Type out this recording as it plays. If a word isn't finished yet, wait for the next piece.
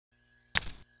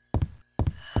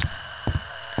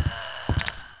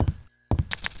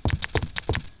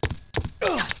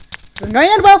isn't going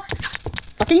in well.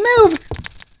 Fucking move.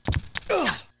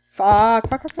 Fuck.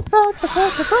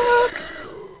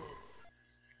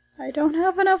 I don't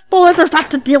have enough bullets or stuff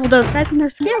to deal with those guys, and they're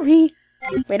scary.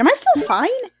 Wait, am I still fine?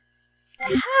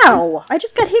 How? I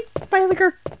just got hit by a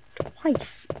liquor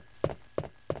twice.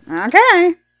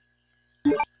 Okay.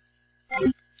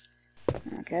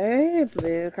 Okay,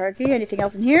 blue car key. Anything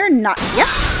else in here? Not yet.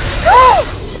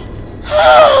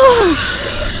 Oh,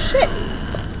 shit.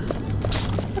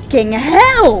 Fucking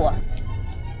hell.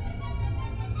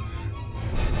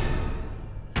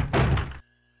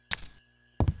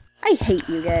 I hate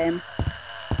you, game.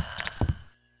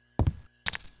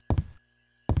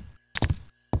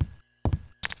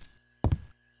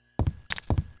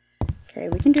 Okay,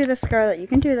 we can do this, Scarlet. You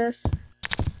can do this.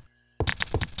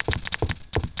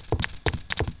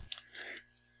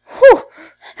 Whew!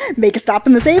 Make a stop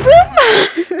in the save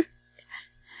room!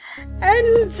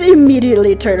 And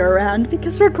immediately turn around,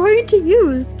 because we're going to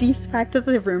use the fact that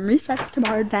the room resets to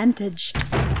our advantage.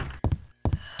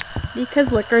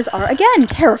 Because lickers are, again,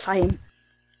 terrifying.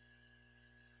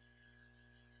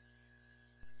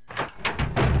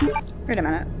 Wait a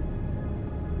minute.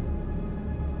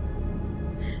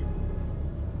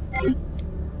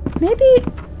 Maybe...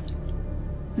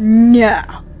 No.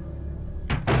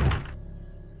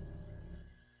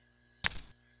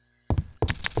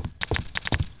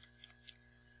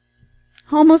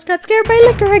 Almost got scared by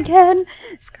liquor again.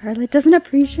 Scarlet doesn't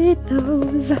appreciate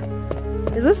those.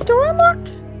 Is this door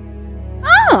unlocked?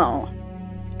 Oh!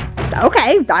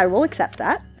 Okay, I will accept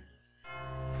that.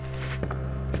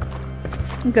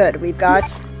 Good, we've got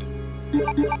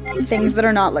things that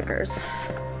are not liquors.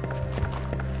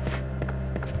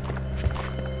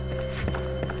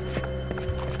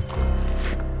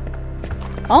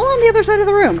 All on the other side of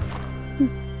the room.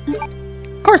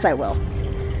 Of course I will.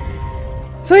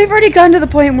 So we've already gotten to the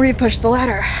point where you've pushed the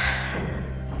ladder.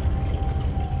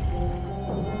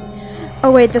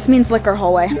 Oh wait, this means liquor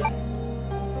hallway.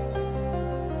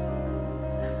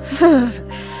 A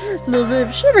little bit of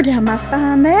a shiver down my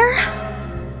spine there.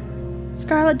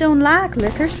 Scarlet don't like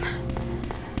liquors.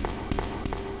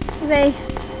 They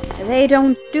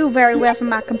don't do very well for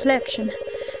my complexion.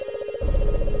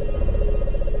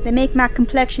 They make my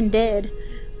complexion dead.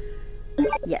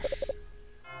 Yes.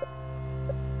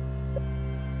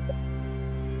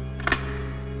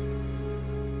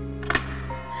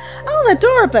 Oh, that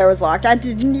door up there was locked. I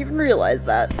didn't even realize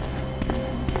that.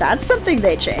 That's something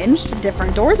they changed.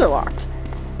 Different doors are locked.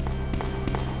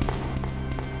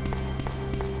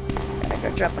 Gotta go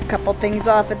drop a couple things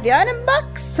off at the item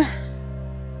box.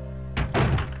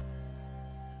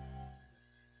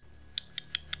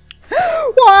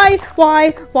 Why?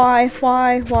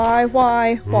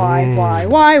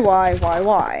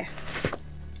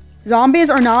 Zombies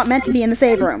are not meant to be in the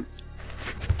save room.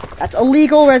 That's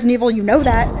illegal, Resident Evil, you know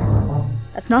that.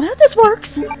 That's not how this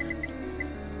works.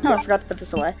 Oh, I forgot to put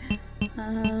this away.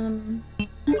 I'm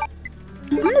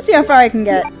gonna see how far I can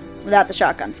get without the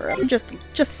shotgun for it. Just a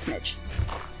smidge.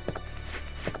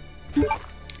 Is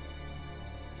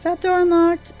that door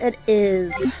unlocked? It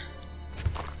is.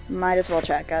 Might as well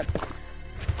check it.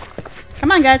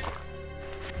 Come on, guys.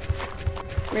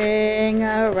 Ring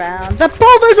around the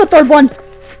ball. There's a third one.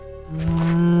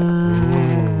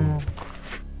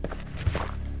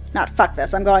 Not fuck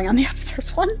this. I'm going on the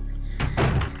upstairs one.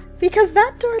 Because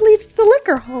that door leads to the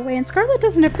liquor hallway, and Scarlet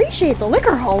doesn't appreciate the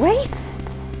liquor hallway.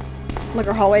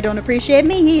 Liquor hallway don't appreciate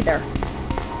me either.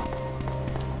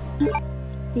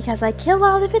 Because I kill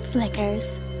all of its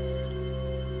liquors.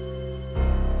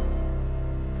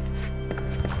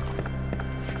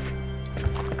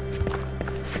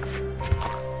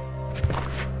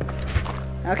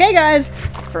 Okay, guys.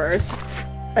 First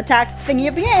attack thingy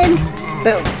of the game.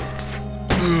 Boom.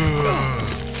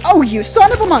 Oh, you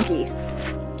son of a monkey.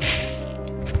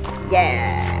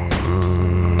 Yeah.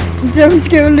 Don't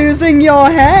go losing your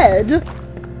head.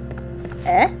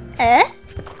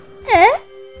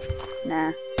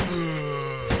 Nah.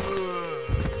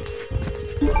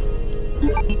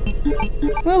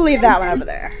 We'll leave that one over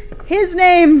there. His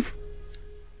name...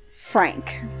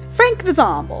 Frank. Frank the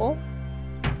Zombie.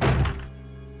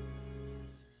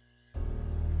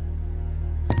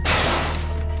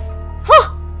 Huh!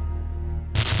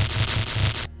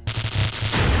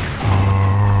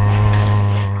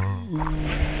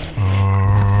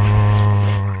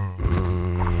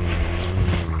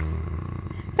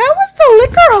 That was the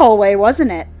liquor hallway,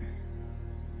 wasn't it?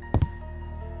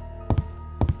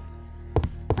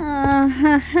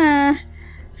 I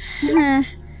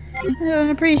don't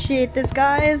appreciate this,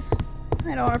 guys.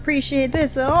 I don't appreciate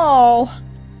this at all.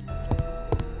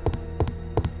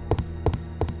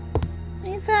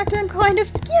 In fact, fact, I'm kind of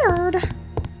scared.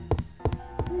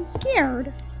 I'm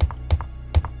scared.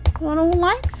 I don't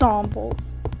like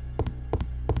zombies.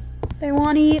 They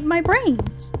want to eat my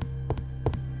brains.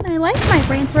 And I like my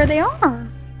brains where they are.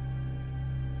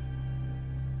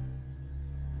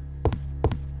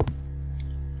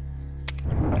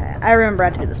 Okay, I remember how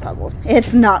to do this puzzle.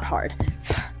 It's not hard.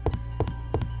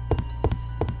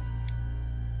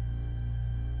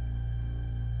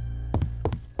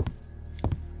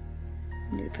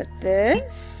 I need to put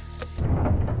this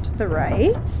to the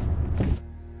right.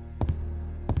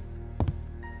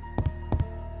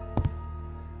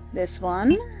 This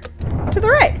one to the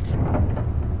right.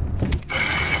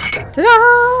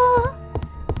 Ta-da!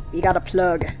 You got a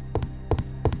plug.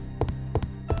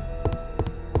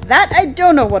 That I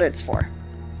don't know what it's for.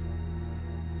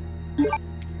 But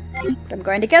I'm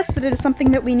going to guess that it is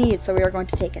something that we need, so we are going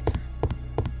to take it.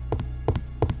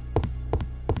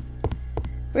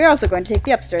 We are also going to take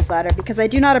the upstairs ladder, because I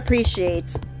do not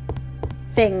appreciate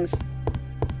things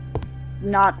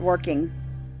not working.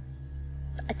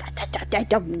 I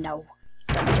don't know.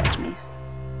 Don't judge me.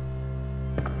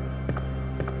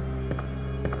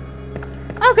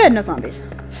 Oh good, no zombies.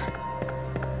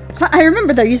 I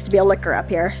remember there used to be a licker up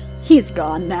here. He's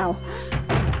gone now.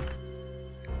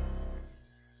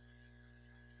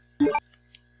 Is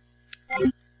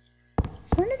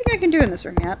there anything I can do in this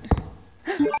room yet?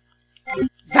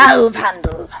 Valve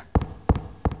handle!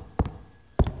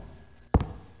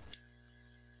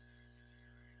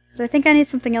 But I think I need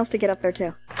something else to get up there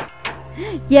too.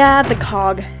 Yeah, the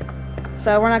cog.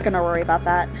 So we're not gonna worry about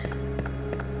that.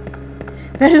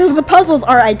 That is, the puzzles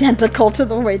are identical to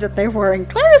the way that they were in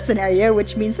Claire's scenario,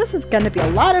 which means this is gonna be a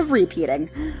lot of repeating.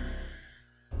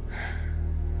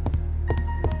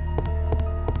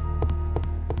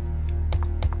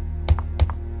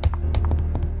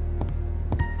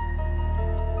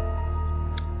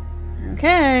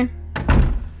 Okay.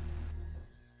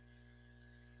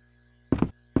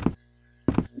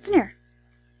 What's in here?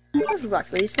 This is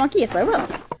actually smoky. Yes, I will.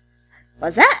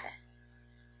 What's that?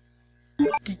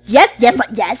 Yes, yes,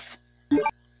 yes!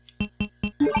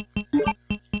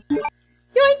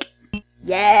 Yoink!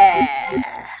 Yeah!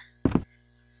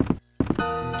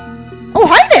 Oh,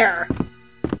 hi there!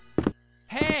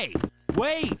 Hey!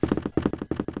 Wait!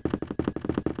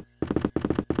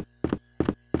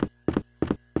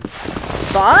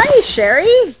 Bye,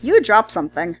 Sherry! You dropped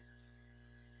something.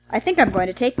 I think I'm going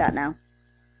to take that now.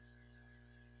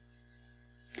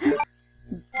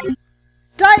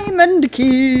 Diamond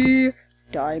key!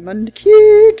 Diamond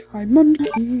key! Diamond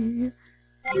key!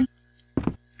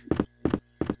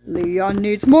 Leon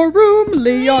needs more room!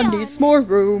 Leon needs more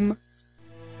room!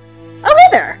 Oh, hey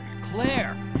there!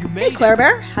 Claire, you made Hey, Claire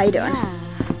Bear. How you doing? Yeah.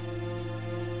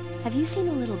 Have you seen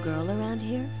a little girl around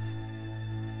here?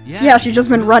 Yeah, she's just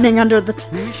been running under the...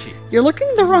 Who is she? You're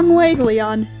looking the wrong way,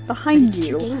 Leon. Behind It's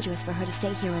you. too dangerous for her to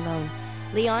stay here alone.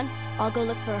 Leon, I'll go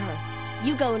look for her.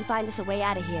 You go and find us a way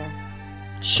out of here.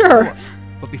 Of Sure. course.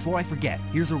 But before I forget,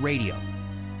 here's a radio.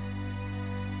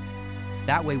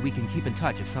 That way we can keep in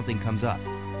touch if something comes up.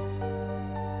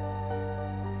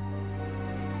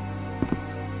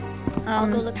 I'll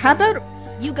go look How for her.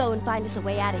 about... You go and find us a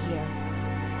way out of here.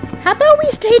 How about we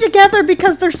stay together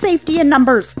because there's safety in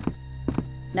numbers?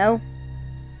 No?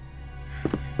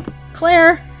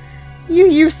 Claire, you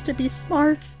used to be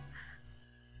smart.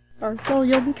 Or, well,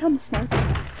 you'll become smart.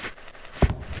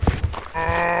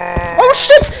 Oh,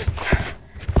 shit!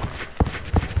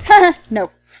 No.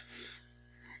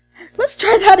 Let's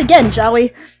try that again, shall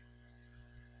we?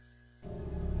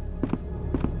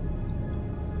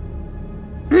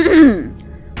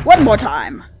 One more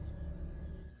time.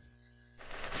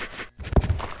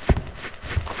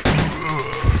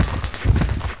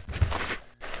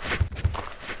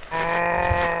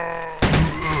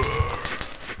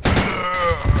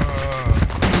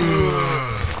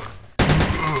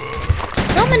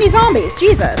 So many zombies,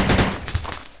 Jesus.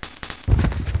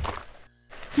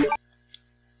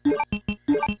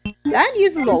 That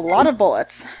uses a lot of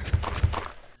bullets.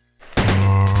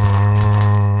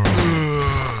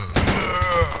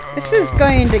 This is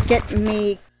going to get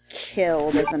me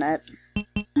killed, isn't it?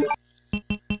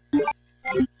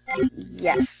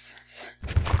 Yes.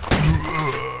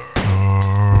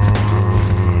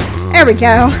 There we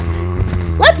go.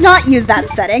 Let's not use that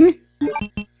setting.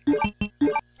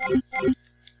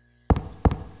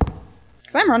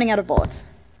 Because I'm running out of bullets.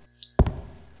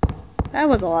 That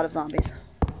was a lot of zombies.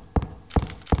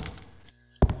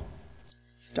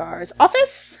 Star's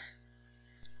office.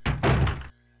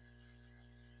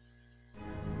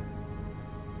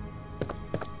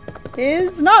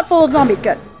 Is not full of zombies.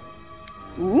 Good.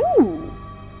 Ooh.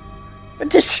 But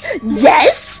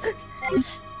Yes!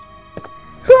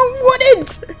 Who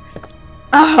wouldn't?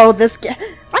 Oh, this game.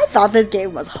 I thought this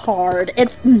game was hard.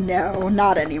 No,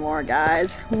 not anymore,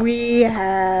 guys. We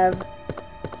have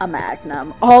a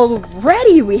Magnum.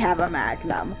 Already we have a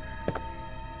Magnum.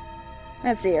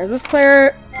 Let's see here. Is this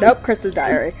Claire? Nope, Krista's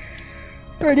diary.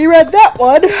 Already read that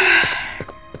one.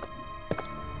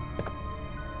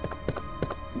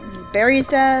 This is Barry's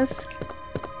desk.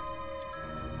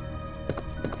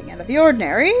 Nothing out of the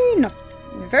ordinary. Nothing.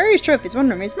 Various trophies. One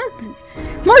room is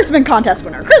Marksman contest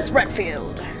winner, Chris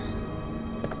Redfield.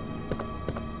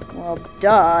 Well,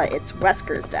 duh. It's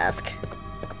Wesker's desk.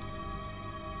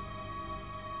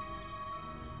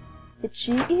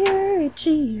 Itchy ear,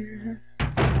 itchy ear.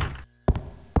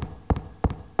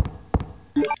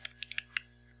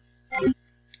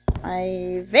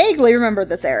 I vaguely remember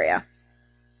this area.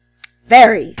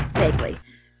 Very vaguely.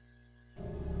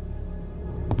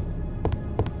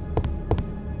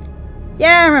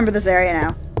 Yeah, I remember this area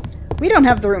now. We don't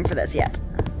have the room for this yet.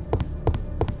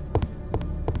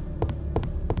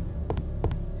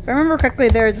 If I remember correctly,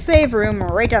 there's a save room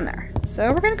right down there.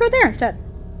 So we're gonna go there instead.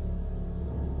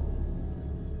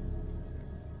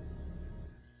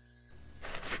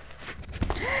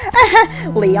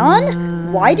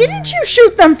 Leon, why didn't you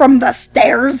shoot them from the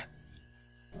stairs?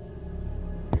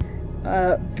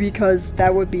 Because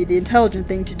that would be the intelligent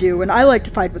thing to do, and I like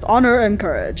to fight with honor and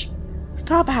courage.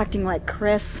 Stop acting like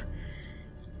Chris.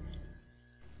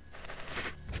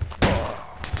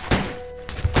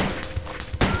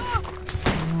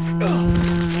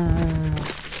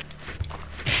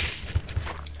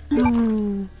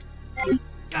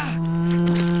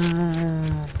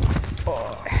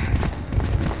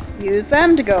 Use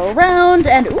them to go around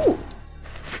and ooh.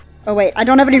 Oh wait, I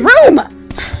don't have any room!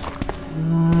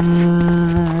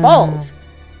 Balls.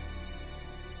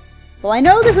 Well, I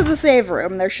know this is a save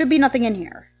room. There should be nothing in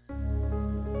here.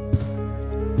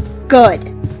 Good.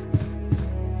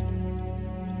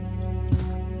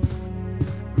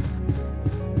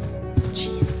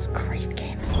 Jesus Christ,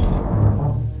 game.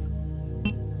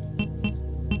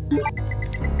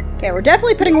 Okay, we're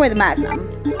definitely putting away the Magnum.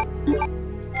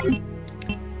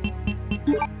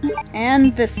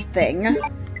 And this thing.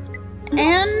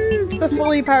 And the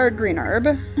fully powered green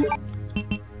herb.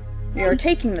 We are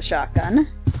taking the shotgun.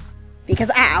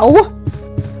 Because, ow!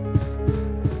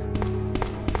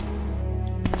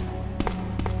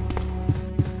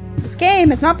 This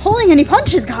game, it's not pulling any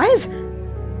punches, guys!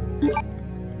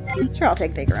 Sure, I'll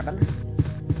take the ribbon.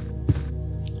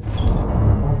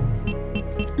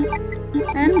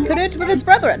 And put it with its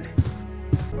brethren.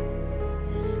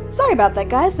 Sorry about that,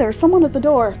 guys. There's someone at the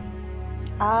door.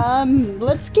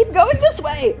 Let's keep going this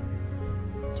way!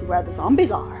 To where the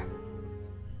zombies are.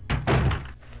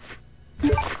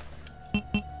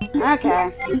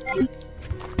 Okay.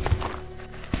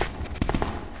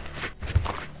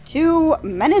 Too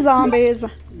many zombies.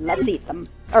 Let's eat them.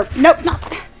 Or, nope, not...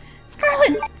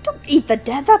 Scarlet, don't eat the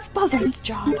dead. That's Buzzard's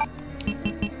job.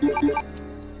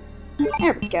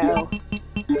 There we go.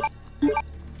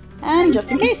 And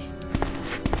just in case.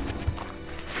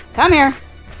 Come here.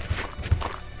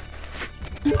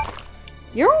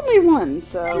 You're only one,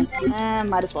 so...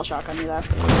 might as well shotgun you, though.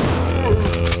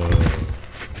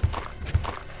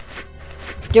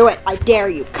 Do it! I dare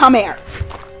you! Come here!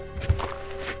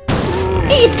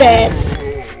 Eat this!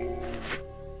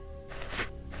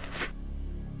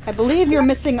 I believe you're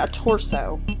missing a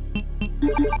torso.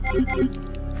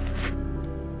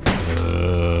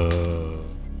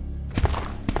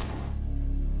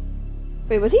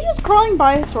 Wait, was he just crawling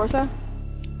by his torso?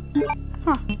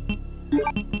 Huh.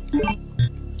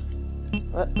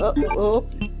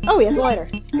 Oh, he has a lighter.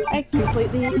 I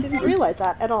completely didn't realize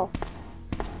that at all.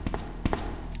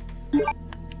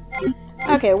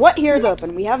 Okay, what here is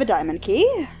open? We have a diamond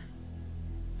key.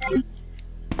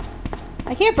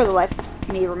 I can't for the life of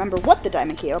me remember what the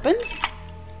diamond key opens.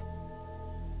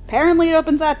 Apparently it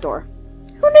opens that door.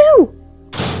 Who knew?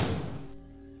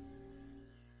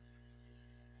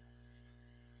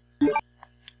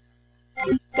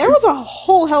 There was a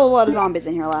whole hell of a lot of zombies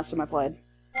in here last time I played.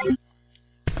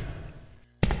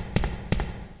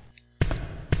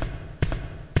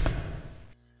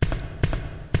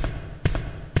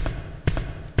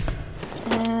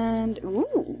 And,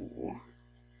 ooh.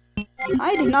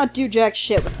 I did not do jack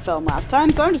shit with the film last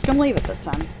time, so I'm just gonna leave it this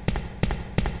time.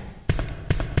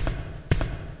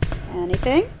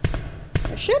 Anything?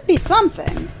 There should be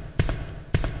something.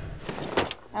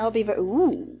 I'll be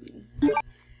ooh.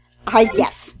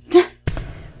 Yes.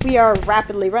 We are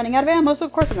rapidly running out of ammo, so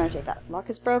of course I'm going to take that. Lock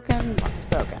is broken. Lock is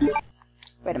broken.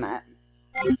 Wait a minute.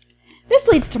 This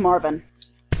leads to Marvin.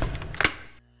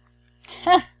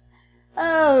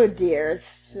 Oh dear.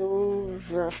 So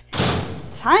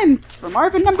time for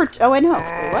Marvin number 2. Oh, I know.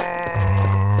 Wait, what?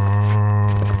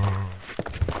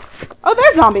 Oh,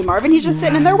 there's Zombie Marvin. He's just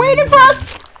sitting in there waiting for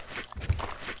us.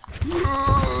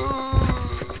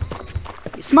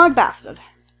 You smug bastard.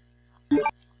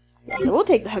 Yes, I will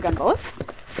take the gun bullets.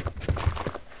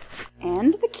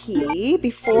 And the key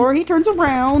before he turns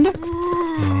around.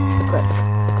 Good.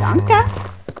 Danke.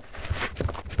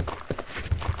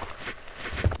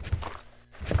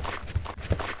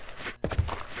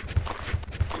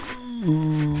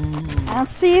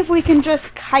 Let's see if we can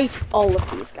just kite all of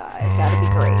these guys. That'd be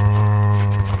great.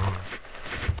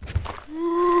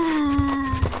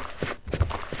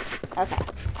 Okay.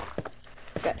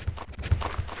 Good.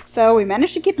 So we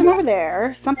managed to keep them over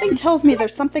there. Something tells me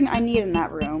there's something I need in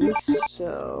that room.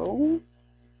 So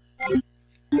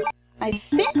I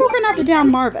think we're gonna have to down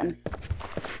Marvin.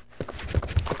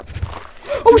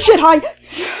 Oh shit, hi!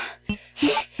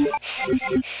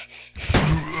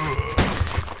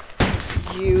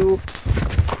 You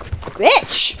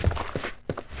bitch!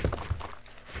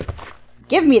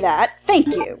 Give me that. Thank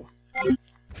you.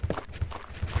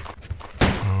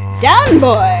 Down,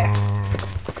 boy!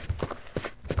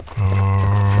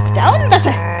 Down,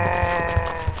 Bessie!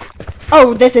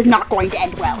 Oh, this is not going to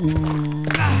end well.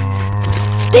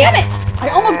 Damn it! I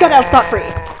almost got out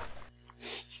scot-free.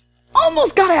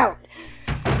 Almost got out!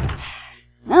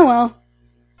 Oh well.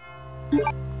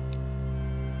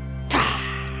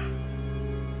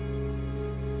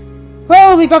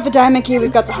 Well, we've got the diamond key,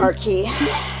 we've got the heart key.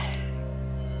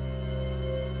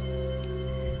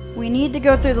 We need to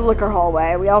go through the liquor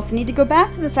hallway. We also need to go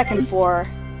back to the second floor.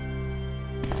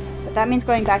 But that means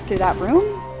going back through that room?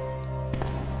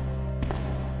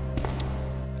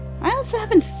 I also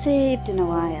haven't saved in a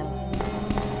while.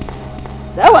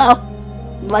 Oh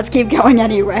well! Let's keep going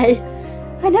anyway.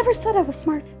 I never said I was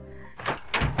smart.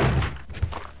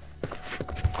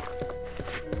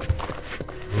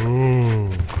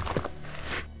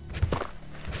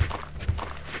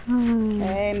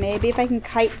 Okay, maybe if I can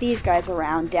kite these guys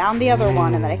around, down the other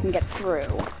one, and then I can get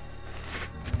through.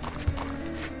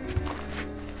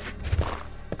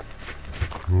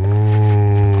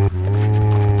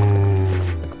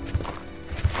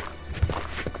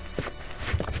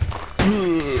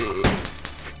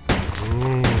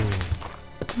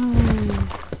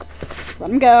 Just let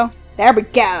him go. There we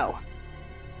go.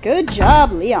 Good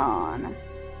job, Leon.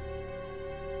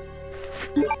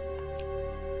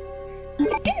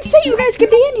 I didn't say you guys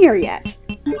could be in here yet.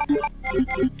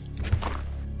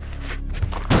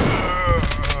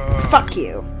 Fuck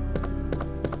you.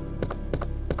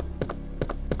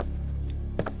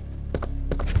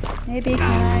 Maybe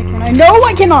can I? No,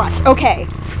 I cannot! Okay.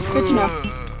 Good to know.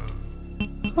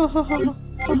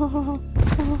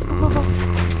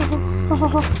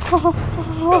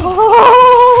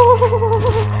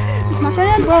 It's not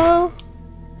gonna end well.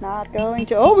 Not going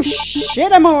to. Oh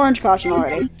shit, I'm on orange caution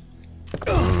already.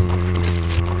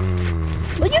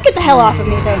 Will you get the hell off of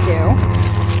me, thank you.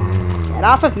 Get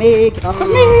off of me, get off of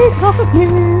me, get off of me.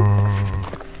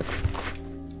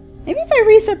 Maybe if I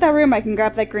reset that room I can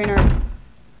grab that green herb.